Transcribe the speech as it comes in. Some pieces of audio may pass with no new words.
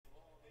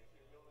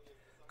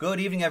Good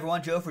evening,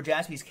 everyone. Joe for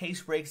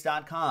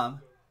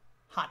JaspysCaseBreaks.com.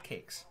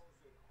 Hotcakes.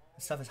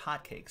 This stuff is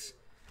hotcakes.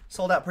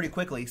 Sold out pretty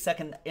quickly.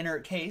 Second inner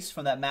case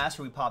from that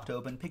master we popped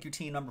open. Pick your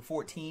team number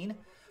 14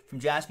 from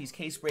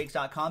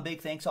JaspysCaseBreaks.com.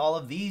 Big thanks to all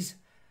of these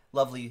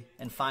lovely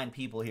and fine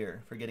people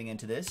here for getting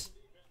into this.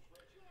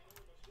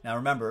 Now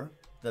remember,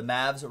 the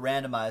Mavs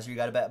randomizer, you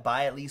got to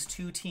buy at least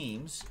 2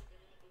 teams.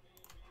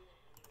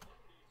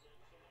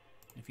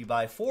 If you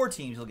buy 4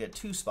 teams, you'll get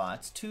 2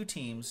 spots. 2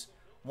 teams,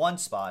 1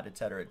 spot,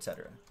 etc.,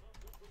 etc.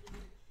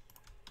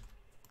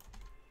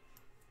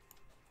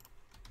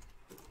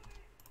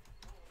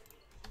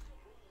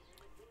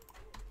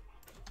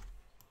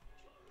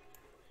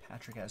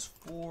 Patrick has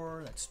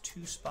 4. That's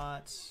 2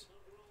 spots.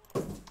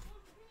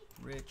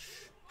 Rich,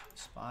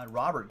 spot.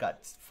 Robert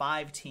got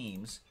 5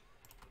 teams.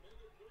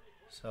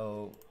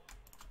 So,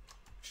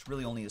 which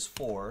really only is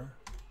 4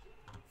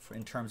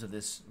 in terms of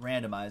this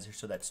randomizer.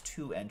 So that's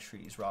 2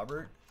 entries,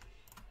 Robert.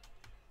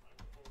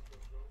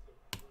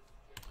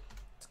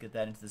 Let's get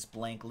that into this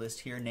blank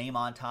list here. Name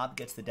on top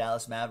gets the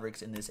Dallas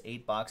Mavericks in this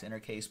 8-box inner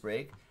case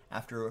break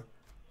after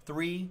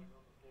 3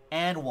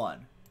 and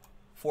 1.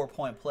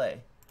 4-point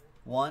play.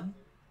 1,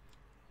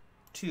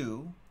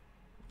 2,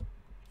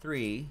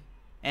 3,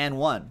 and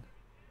 1.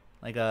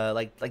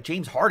 Like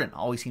James Harden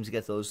always seems to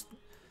get those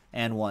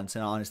and ones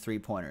and on his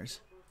 3-pointers.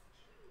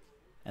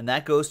 And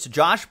that goes to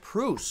Josh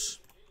Pruce.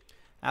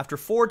 After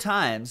 4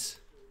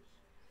 times,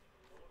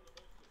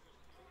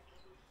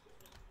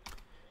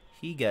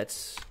 he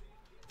gets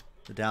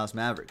the Dallas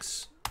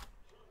Mavericks.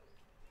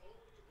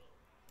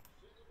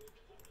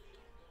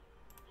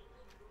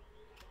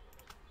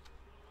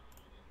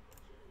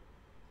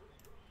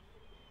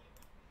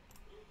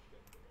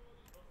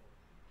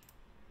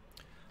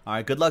 All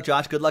right, good luck,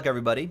 Josh. Good luck,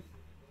 everybody.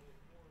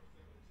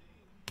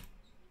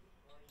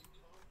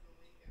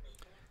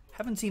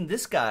 Haven't seen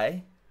this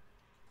guy.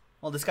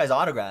 Well, this guy's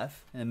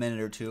autograph in a minute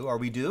or two. Are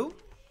we due?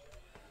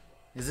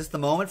 Is this the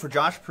moment for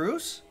Josh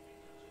Pruce?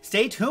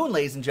 Stay tuned,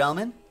 ladies and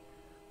gentlemen.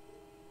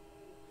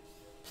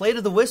 Play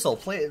to the whistle.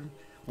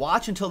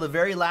 Watch until the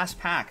very last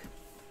pack.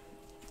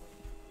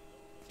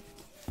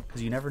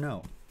 Because you never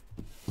know.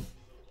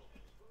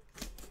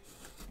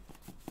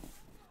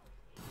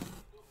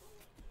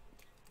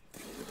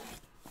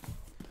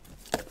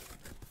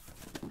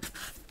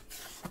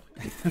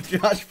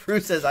 Josh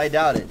Pruce says, I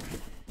doubt it.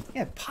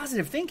 Yeah,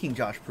 positive thinking,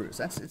 Josh Pruce.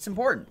 It's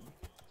important.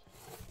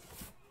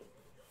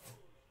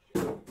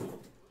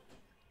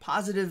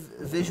 Positive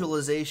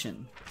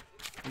visualization.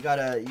 You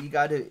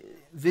gotta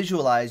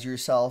visualize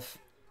yourself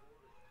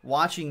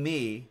watching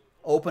me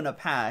open a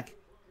pack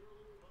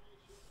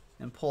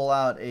and pull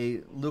out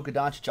a Luka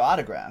Doncic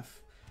autograph.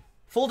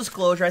 Full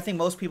disclosure, I think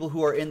most people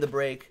who are in the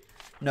break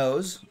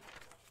knows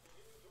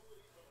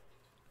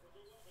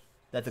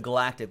that the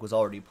Galactic was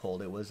already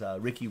pulled. It was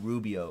Ricky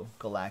Rubio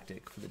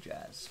Galactic for the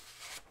Jazz.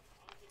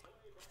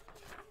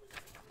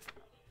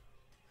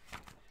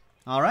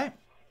 All right.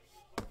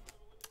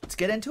 Let's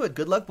get into it.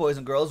 Good luck, boys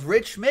and girls.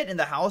 Rich Schmidt in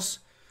the house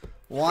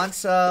wants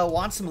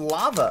some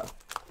lava.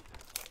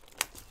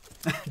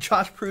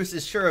 Josh Pruce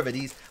is sure of it.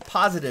 He's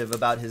positive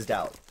about his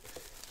doubt.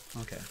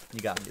 Okay,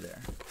 you got me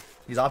there.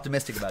 He's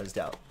optimistic about his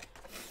doubt.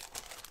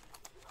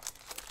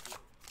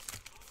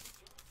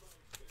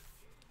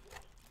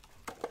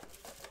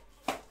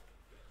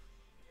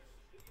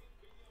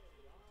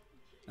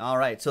 All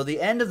right, so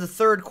the end of the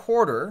third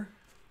quarter,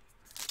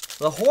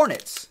 the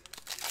Hornets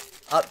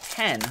up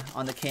 10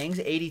 on the Kings,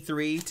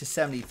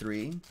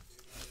 83-73.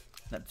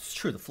 That's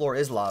true, the floor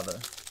is lava.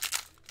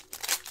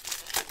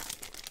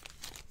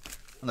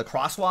 On the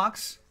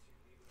crosswalks,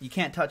 you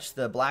can't touch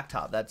the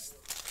blacktop. That's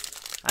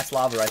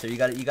lava right there. You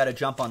got to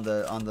jump on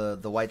the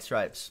white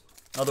stripes.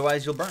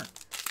 Otherwise, you'll burn.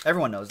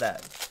 Everyone knows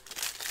that.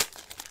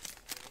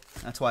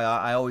 That's why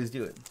I always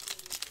do it.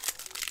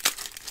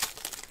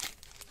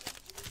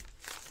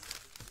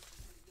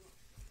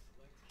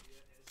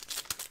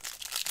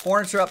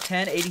 Hornets are up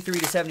 10,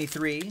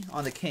 83-73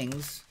 on the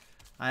Kings.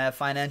 I have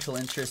financial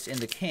interest in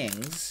the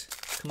Kings.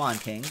 Come on,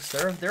 Kings.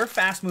 They're a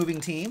fast-moving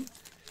team.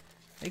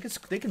 They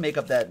can make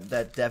up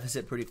that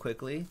deficit pretty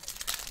quickly.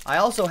 I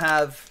also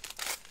have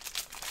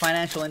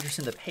financial interest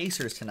in the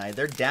Pacers tonight.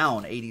 They're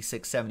down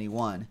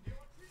 86-71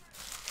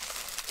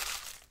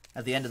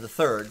 at the end of the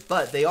third,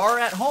 but they are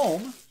at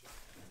home.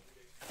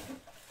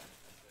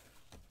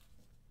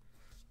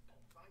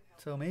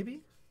 So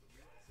maybe.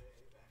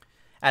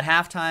 At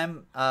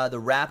halftime, the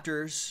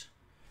Raptors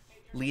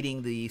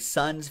leading the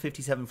Suns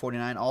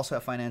 57-49. Also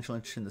have financial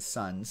interest in the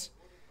Suns.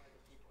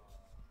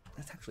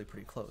 That's actually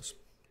pretty close.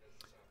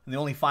 And the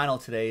only final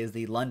today is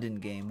the London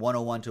game,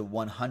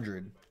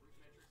 101-100.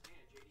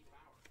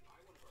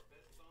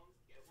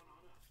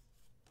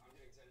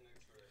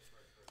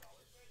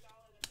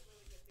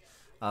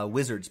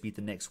 Wizards beat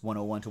the Knicks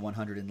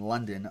 101-100 in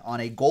London on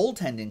a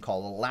goaltending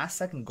call, a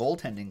last-second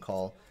goaltending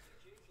call,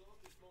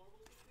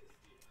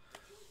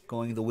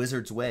 going the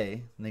Wizards'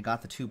 way, and they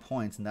got the 2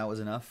 points, and that was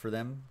enough for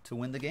them to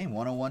win the game,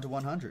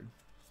 101-100.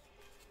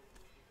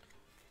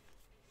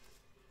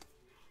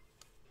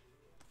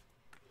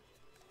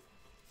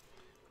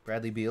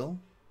 Bradley Beal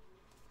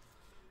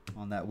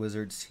on that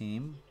Wizards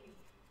team.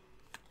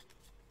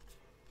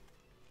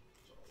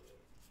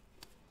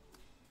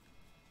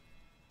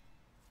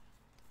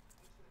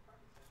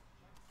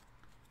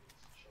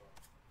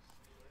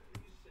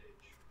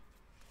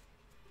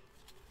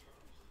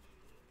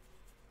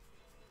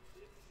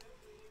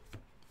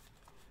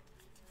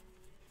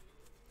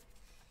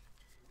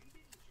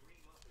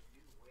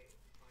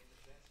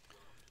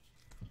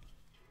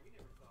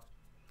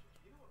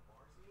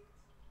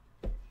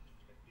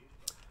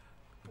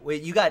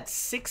 Wait, you got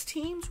 6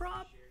 teams,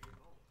 Rob?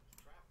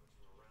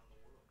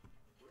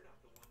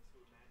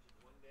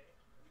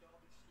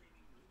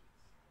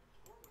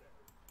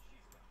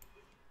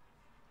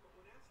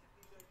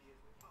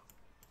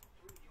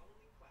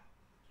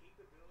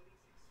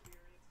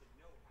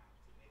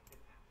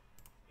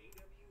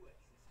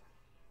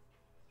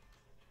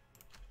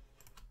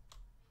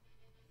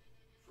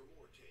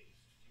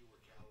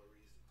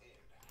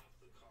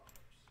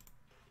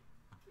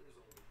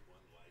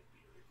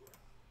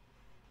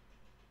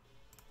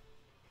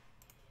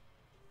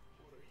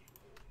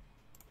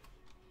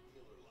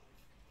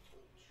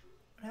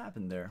 What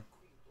happened there?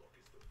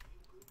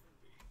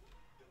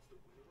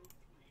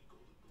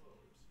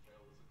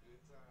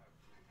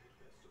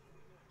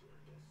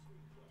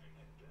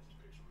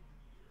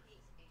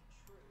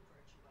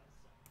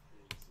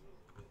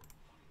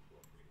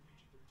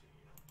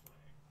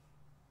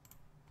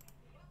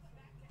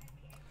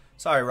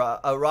 Sorry,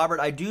 Robert,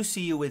 I do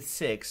see you with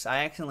 6.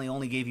 I accidentally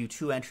only gave you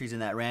 2 entries in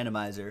that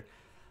randomizer.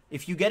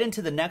 If you get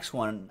into the next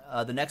one,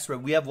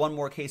 we have one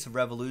more case of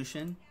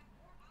Revolution.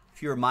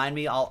 If you remind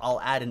me,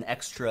 I'll add an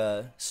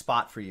extra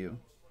spot for you.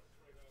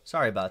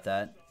 Sorry about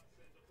that.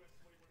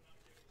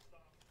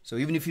 So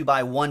even if you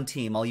buy 1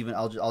 team,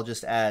 I'll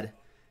just add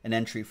an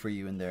entry for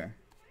you in there.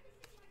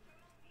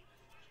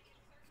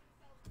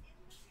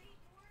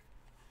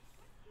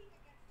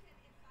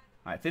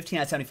 All right, 15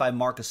 out of 75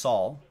 Marc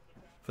Gasol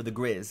for the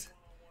Grizz.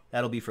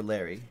 That'll be for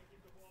Larry.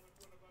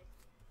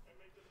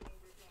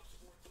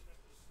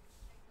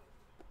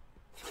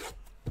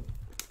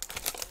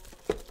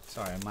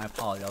 Sorry, my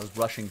apologies. I was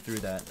rushing through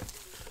that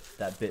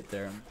bit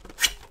there.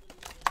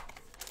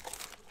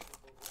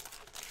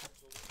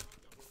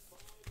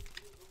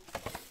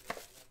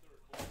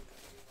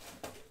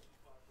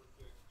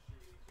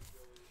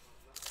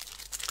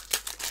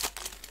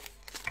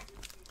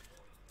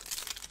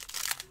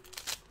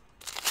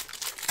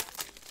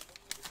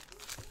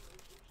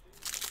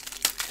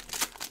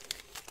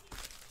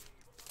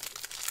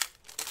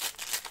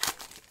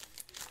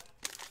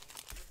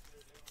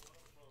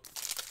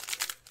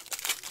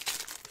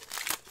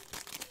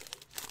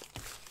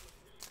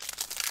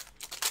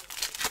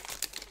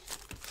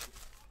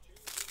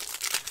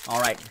 All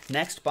right,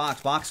 next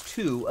box, box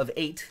 2 of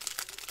 8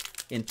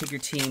 in Pick Your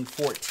Team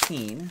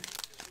 14.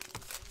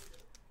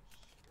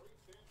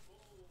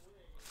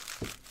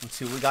 Let's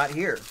see what we got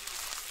here.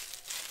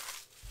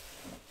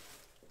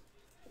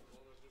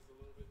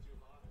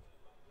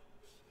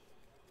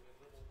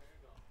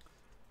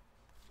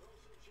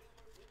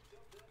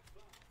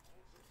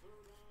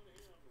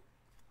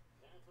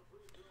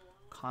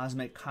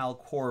 Cosmic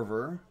Kyle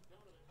Korver.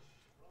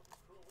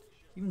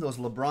 Even those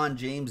LeBron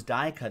James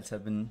die cuts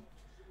have been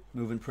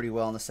moving pretty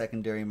well in the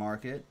secondary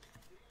market.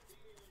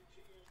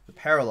 The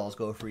parallels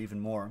go for even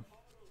more.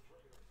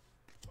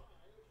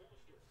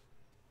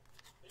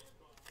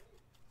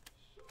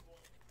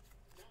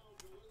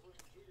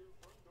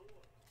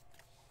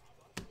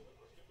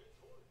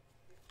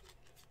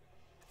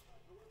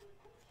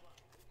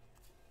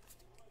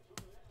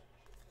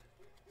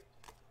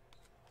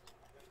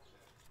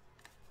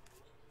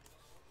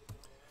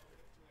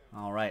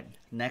 All right,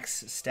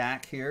 next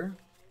stack here.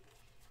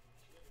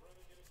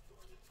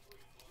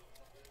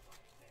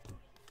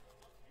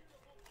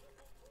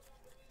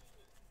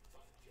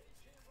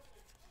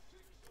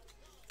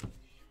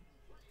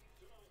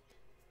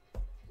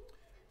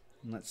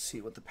 Let's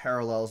see what the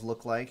parallels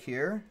look like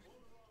here.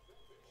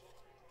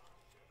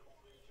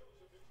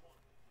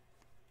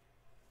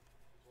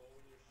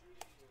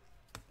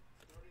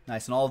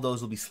 Nice, and all of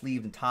those will be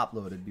sleeved and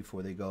top-loaded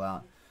before they go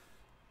out.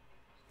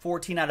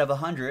 14 out of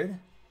 100.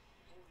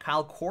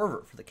 Kyle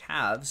Korver for the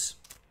Cavs.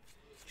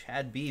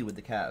 Chad B with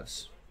the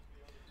Cavs.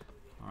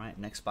 All right,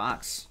 next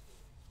box.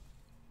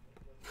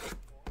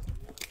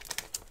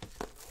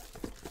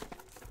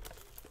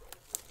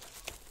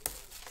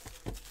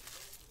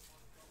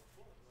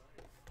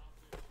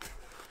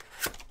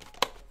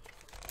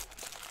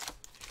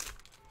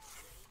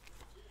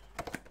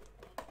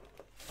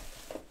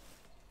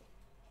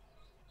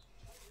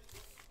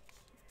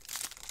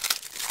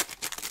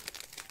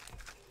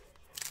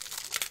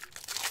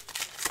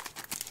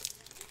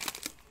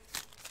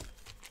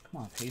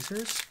 Come on,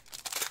 Pacers.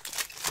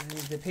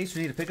 The Pacers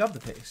need to pick up the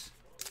pace.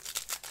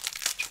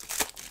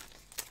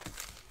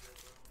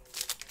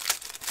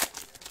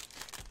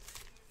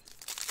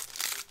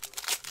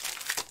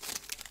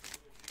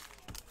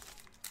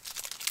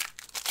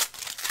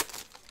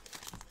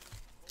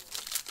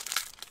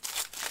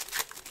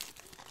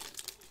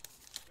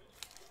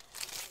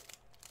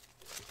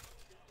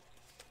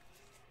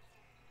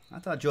 I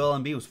thought Joel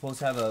Embiid was supposed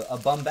to have a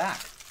bum back.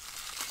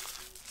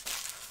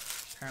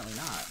 Apparently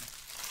not.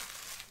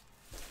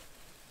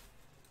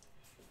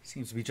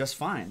 Seems to be just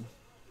fine.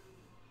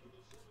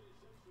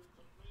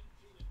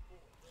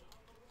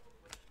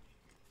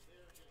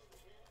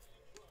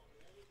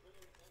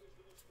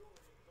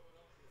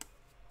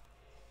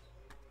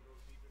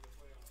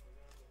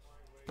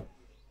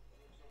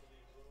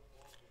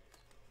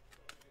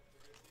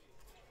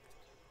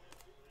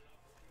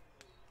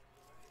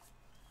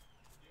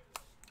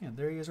 Yeah,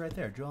 there he is right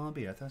there, Joel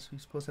Embiid. I thought he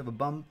was supposed to have a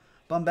bum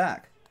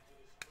back.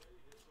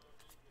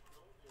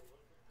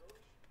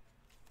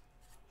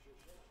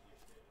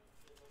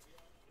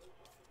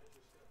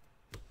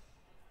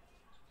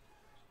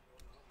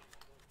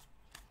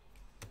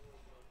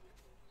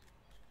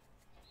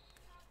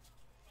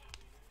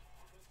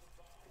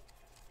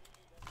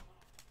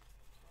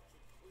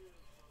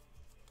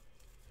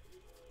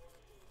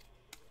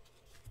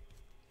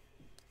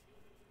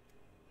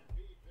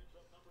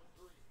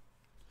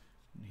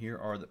 Here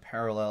are the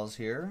parallels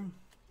here.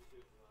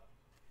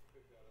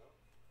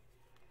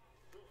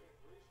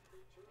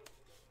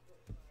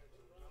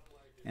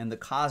 And the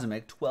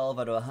cosmic 12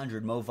 out of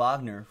 100 Mo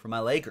Wagner for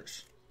my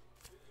Lakers.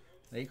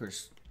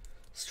 Lakers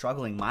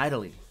struggling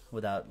mightily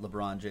without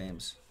LeBron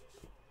James.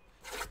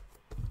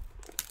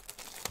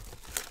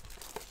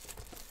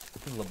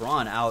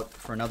 LeBron out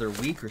for another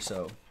week or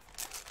so.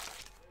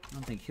 I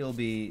don't think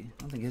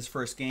his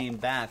first game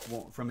back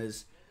from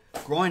his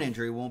groin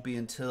injury won't be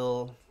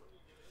until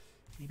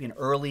maybe an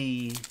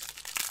early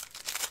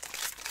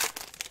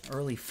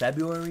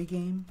February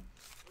game.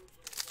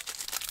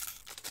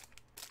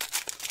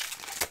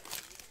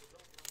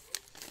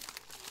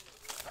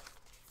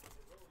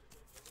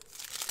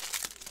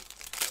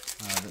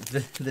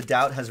 The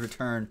doubt has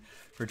returned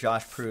for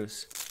Josh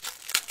Pruce.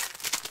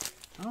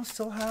 I don't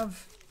still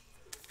have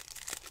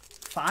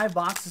 5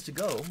 boxes to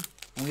go.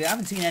 And we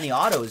haven't seen any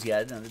autos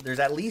yet. There's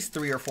at least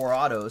 3 or 4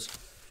 autos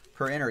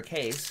per inner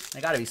case. They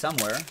got to be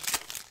somewhere.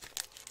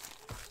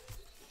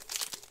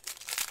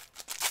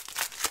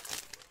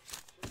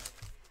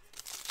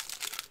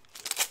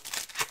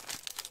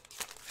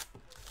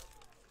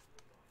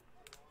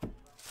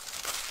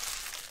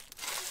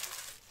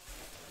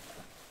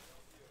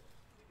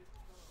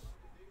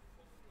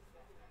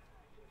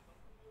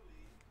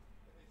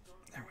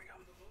 There we go.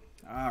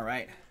 All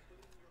right.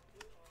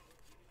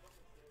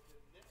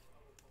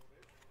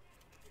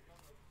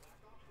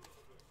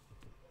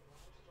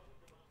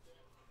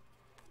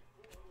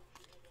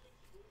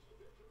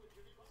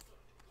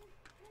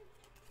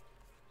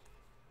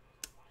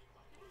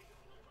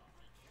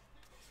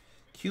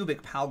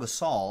 Cubic Pau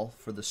Gasol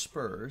for the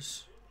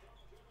Spurs.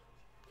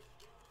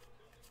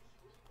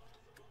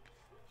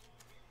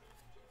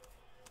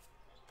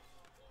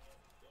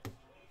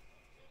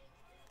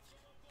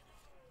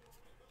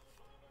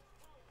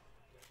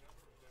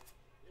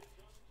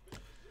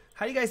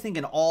 How do you guys think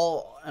an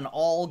all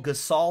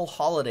Gasol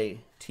holiday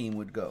team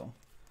would go?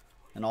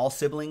 An all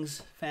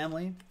siblings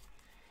family?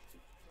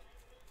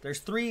 There's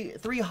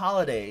three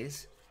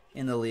holidays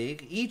in the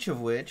league, each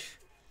of which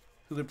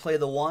who could play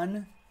the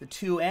 1, the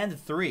 2, and the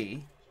 3.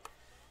 And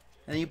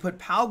then you put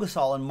Pau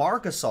Gasol and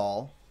Marc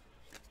Gasol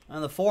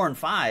on the 4 and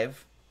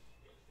 5.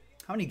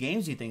 How many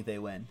games do you think they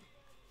win?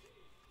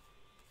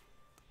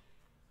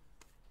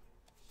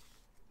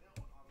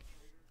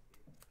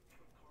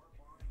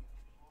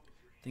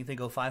 Think they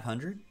go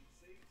 500?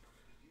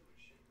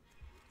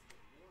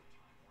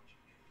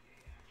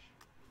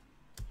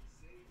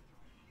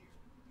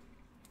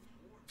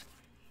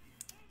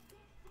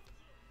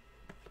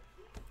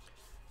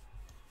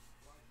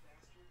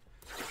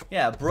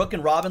 Yeah, Brooke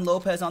and Robin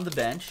Lopez on the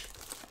bench.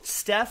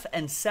 Steph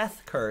and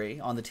Seth Curry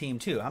on the team,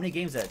 too. How many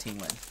games did that team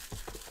win?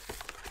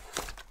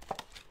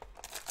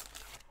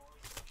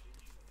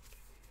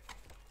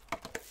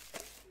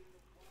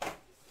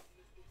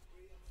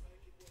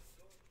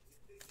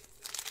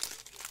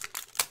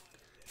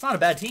 It's not a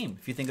bad team,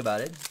 if you think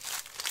about it.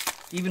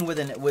 Even with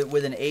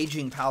an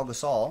aging Pau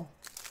Gasol.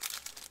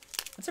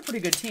 That's a pretty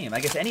good team. I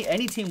guess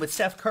any team with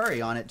Steph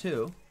Curry on it,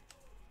 too.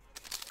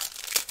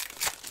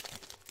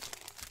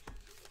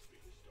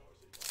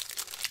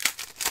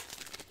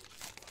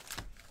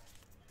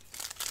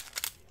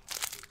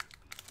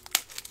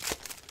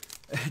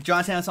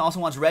 John Sampson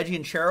also wants Reggie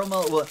and Cheryl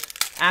Miller, well,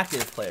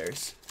 active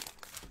players.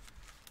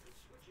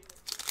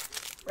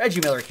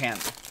 Reggie Miller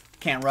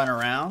can't run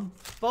around.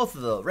 Both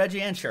of the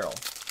Reggie and Cheryl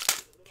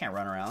can't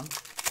run around.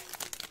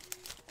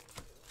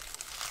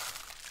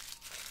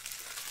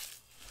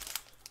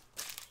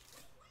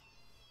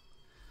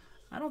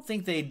 I don't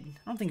think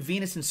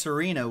Venus and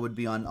Serena would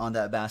be on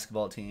that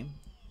basketball team.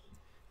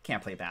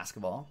 Can't play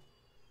basketball.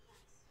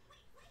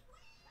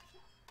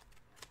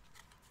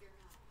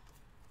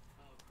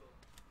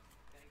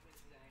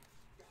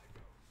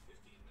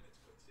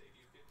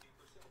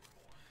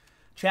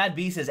 Chad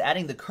B says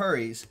adding the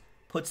Currys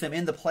puts them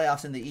in the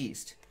playoffs in the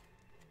East.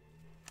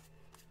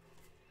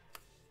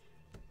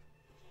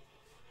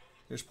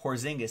 There's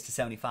Porzingis to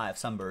 75,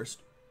 Sunburst.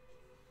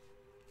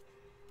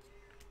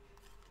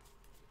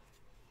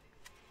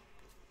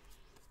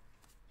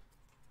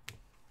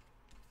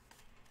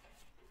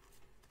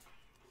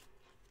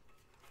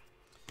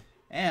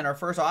 And our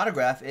first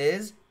autograph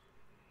is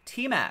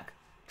T-Mac.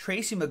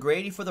 Tracy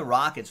McGrady for the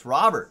Rockets.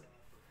 Rob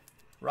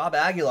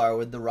Aguilar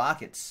with the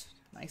Rockets.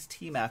 Nice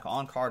T-Mac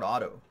on-card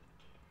auto.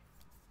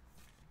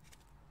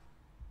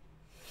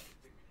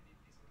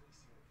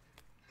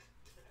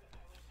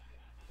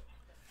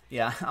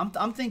 Yeah,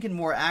 I'm thinking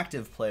more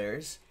active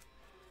players.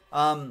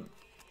 Yeah,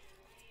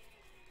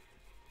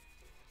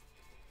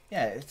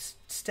 it's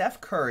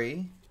Steph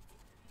Curry,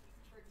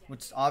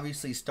 which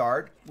obviously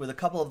start with a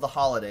couple of the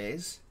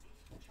holidays.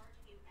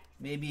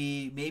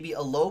 Maybe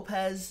a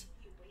Lopez,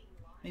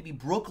 maybe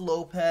Brooke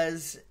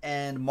Lopez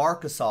and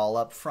Marc Gasol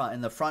up front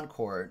in the front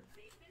court.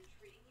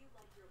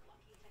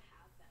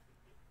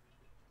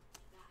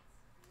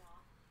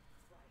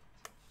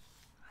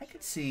 I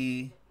could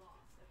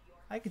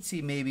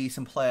see maybe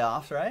some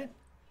playoffs, right?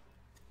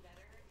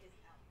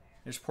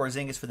 There's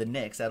Porzingis for the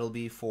Knicks. That'll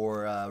be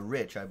for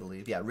Rich, I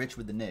believe. Yeah, Rich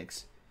with the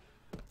Knicks.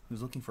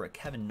 Who's looking for a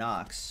Kevin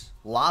Knox.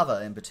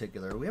 Lava in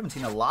particular. We haven't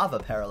seen a Lava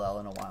parallel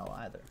in a while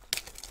either.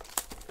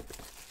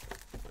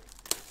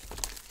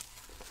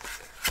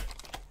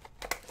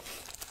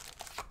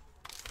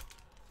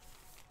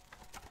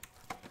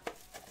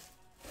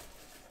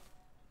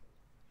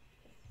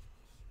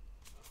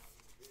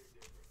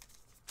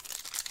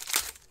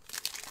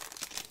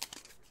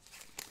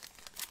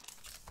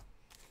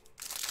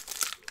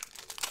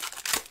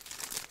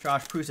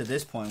 Josh Proust at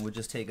this point would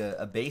just take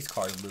a base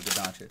card of Luka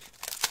Doncic.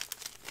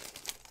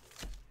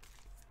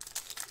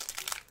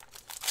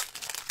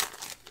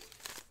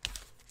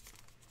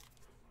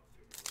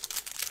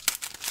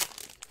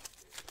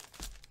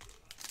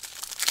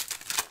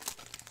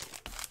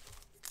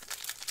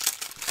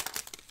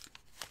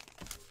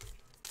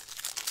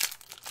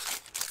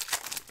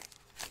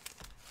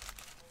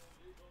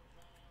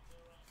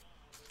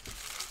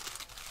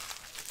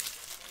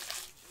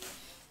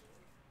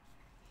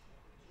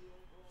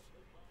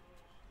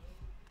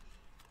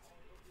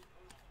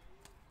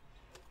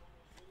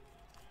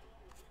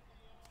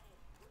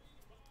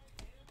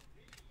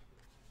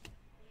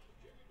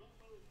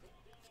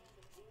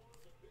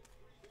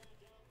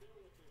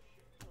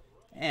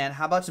 And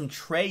how about some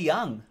Trae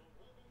Young?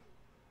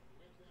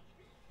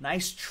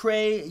 Nice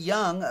Trae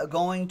Young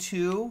going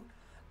to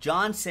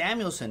John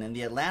Samuelson and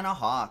the Atlanta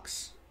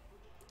Hawks.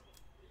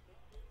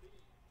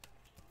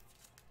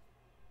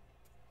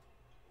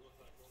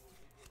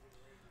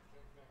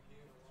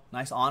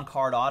 Nice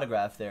on-card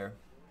autograph there.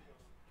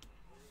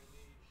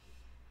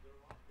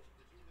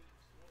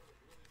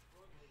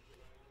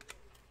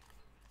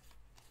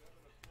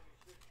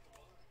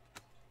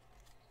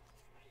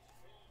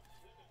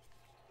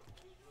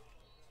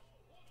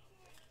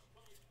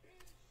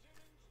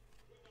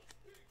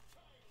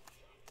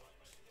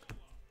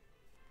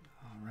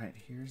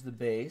 Here's the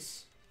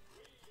base.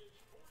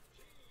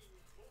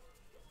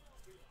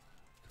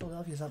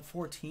 Philadelphia's up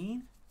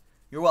 14.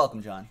 You're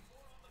welcome, John.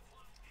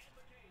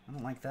 I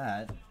don't like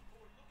that.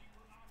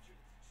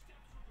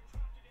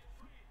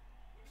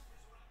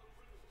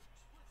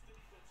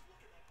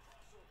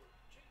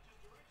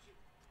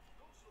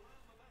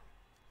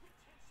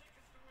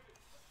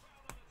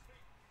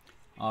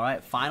 All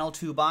right, final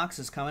two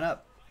boxes coming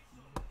up.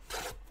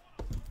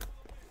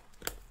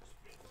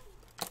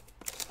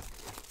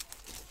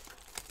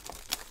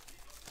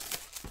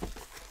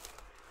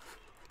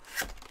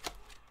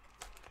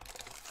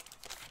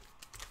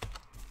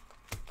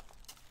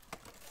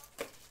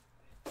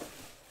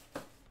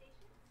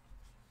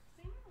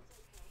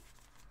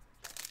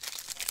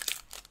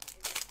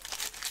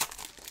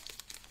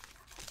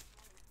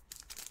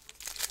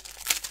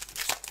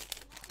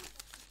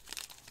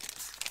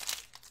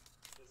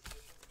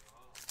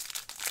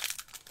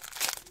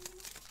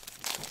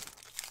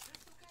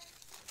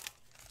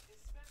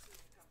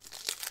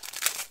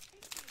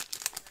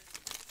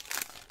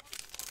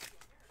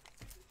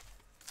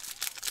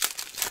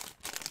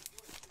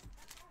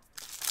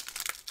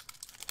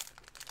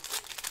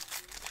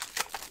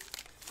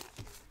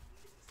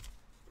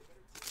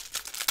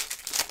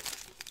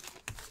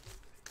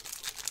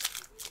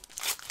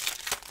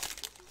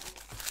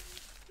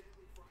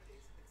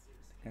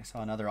 I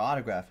saw another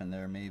autograph in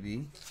there,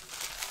 maybe.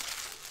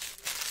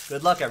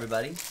 Good luck,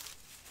 everybody.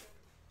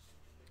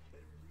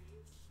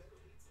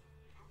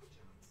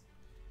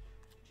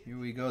 Here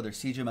we go. There's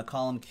CJ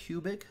McCollum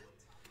Cubic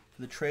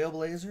for the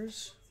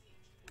Trailblazers.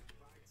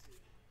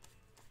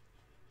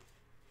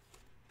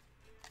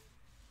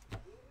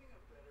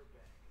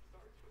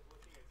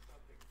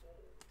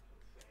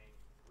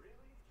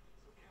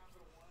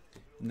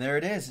 And there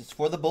it is. It's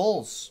for the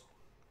Bulls.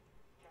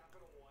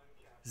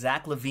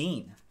 Zach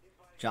LaVine.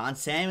 John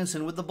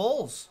Samuelson with the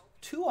Bulls.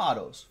 2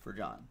 autos for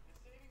John.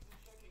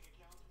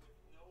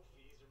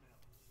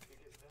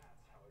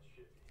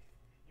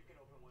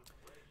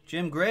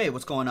 Jim Gray,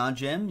 what's going on,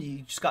 Jim?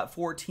 You just got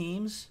 4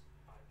 teams?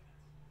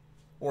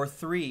 Or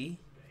 3?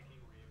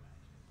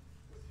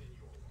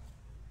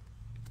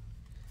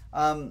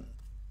 If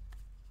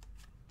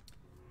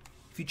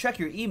you check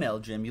your email,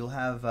 Jim, you'll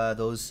have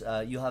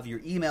you'll have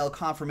your email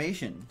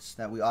confirmations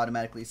that we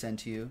automatically send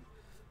to you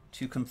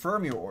to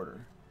confirm your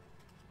order.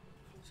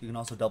 So you can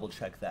also double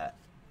check that.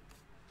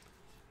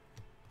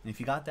 And if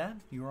you got that,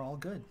 you are all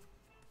good.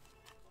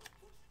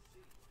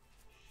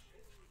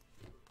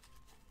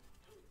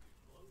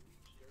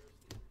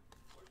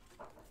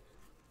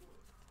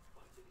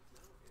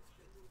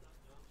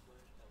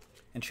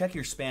 And check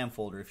your spam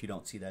folder if you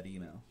don't see that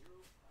email.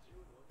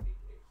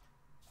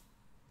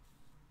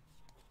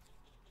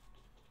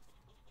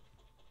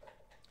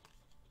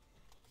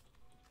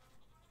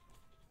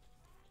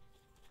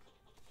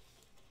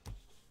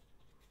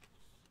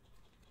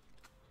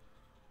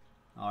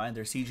 All right,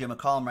 there's CJ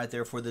McCollum right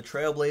there for the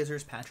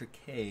Trailblazers. Patrick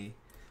K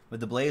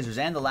with the Blazers.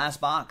 And the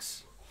last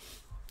box.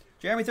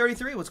 Jeremy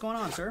 33, what's going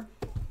on, sir?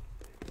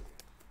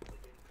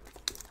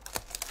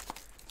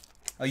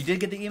 Oh, you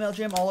did get the email,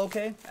 Jim? All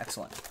okay?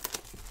 Excellent.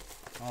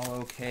 All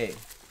okay.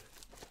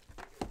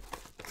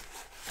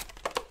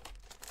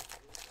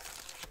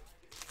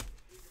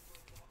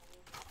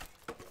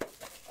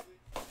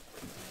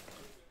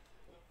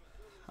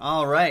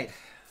 All right.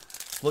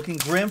 Looking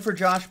grim for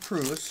Josh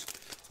Pruce.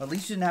 At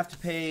least you didn't have to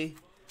pay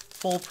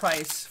full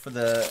price for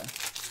the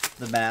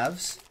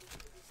Mavs.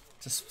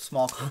 It's a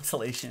small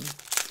consolation.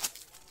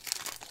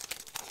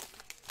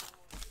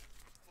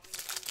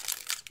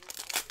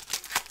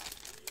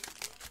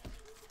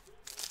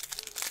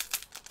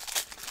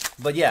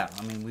 But yeah,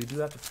 I mean, we do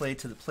have to play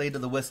to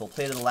the whistle,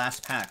 play to the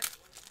last pack.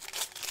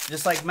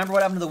 Just like, remember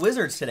what happened to the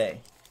Wizards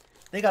today?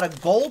 They got a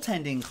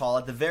goaltending call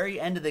at the very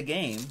end of the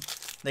game.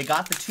 They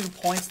got the 2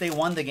 points. They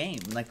won the game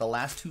in like the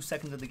last 2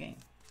 seconds of the game.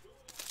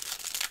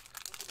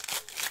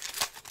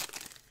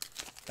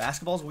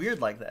 Basketball's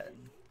weird like that.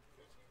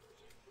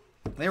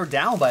 They were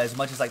down by as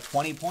much as like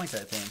 20 points, I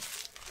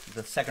think,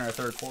 the second or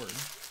third quarter.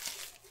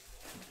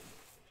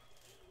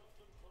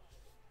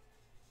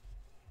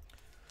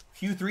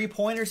 Few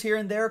three-pointers here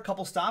and there, a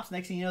couple stops.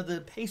 Next thing you know, the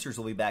Pacers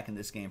will be back in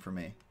this game for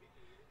me.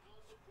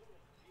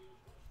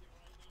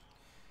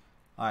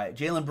 All right,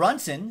 Jalen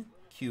Brunson,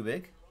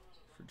 cubic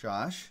for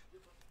Josh.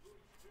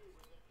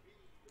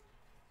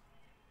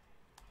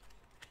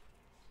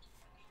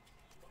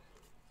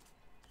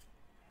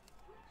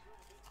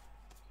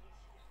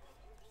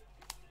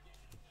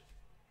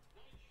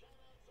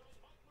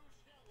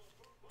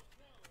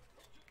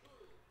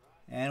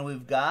 And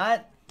we've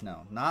got,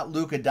 no, not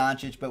Luka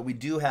Doncic, but we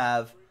do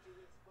have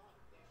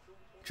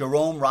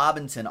Jerome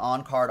Robinson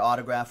on-card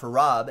autograph for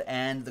Rob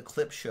and the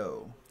Clip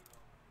Show.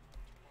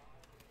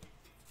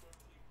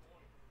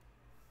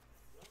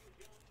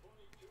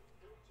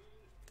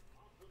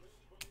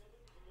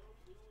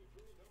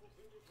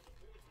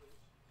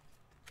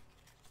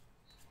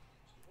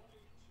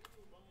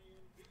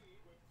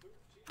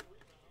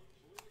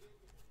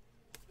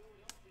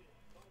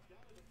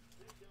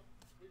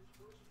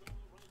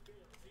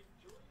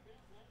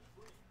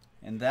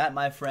 And that,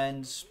 my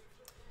friends,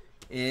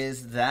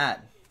 is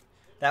that.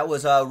 That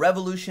was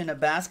Revolution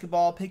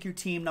Basketball. Pick your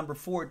team number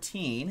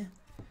 14.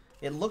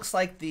 It looks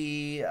like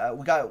we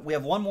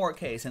have one more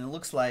case, and it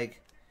looks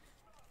like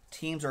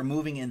teams are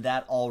moving in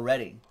that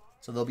already.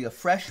 So there'll be a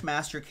fresh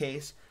master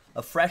case,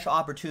 a fresh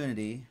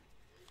opportunity,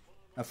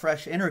 a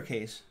fresh inner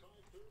case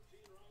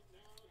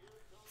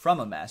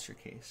from a master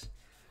case.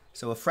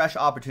 So a fresh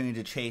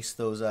opportunity to chase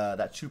those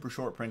that super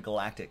short print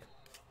Galactic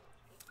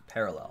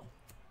parallel.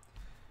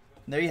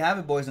 And there you have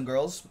it, boys and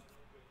girls.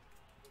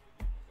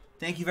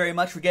 Thank you very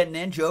much for getting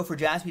in. Joe for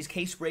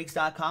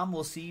JaspysCaseBreaks.com.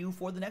 We'll see you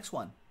for the next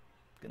one.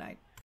 Good night.